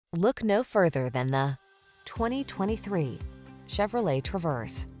Look no further than the 2023 Chevrolet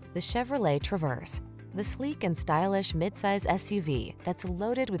Traverse. The Chevrolet Traverse, the sleek and stylish midsize SUV that's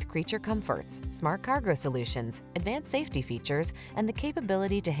loaded with creature comforts, smart cargo solutions, advanced safety features, and the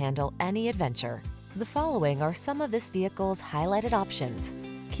capability to handle any adventure. The following are some of this vehicle's highlighted options: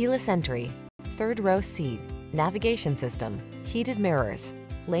 keyless entry, third row seat, navigation system, heated mirrors,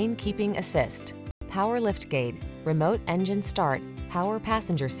 lane keeping assist, power liftgate, remote engine start, power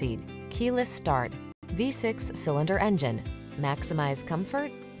passenger seat, keyless start, V6 cylinder engine. Maximize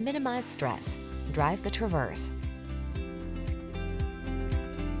comfort, minimize stress. Drive the Traverse.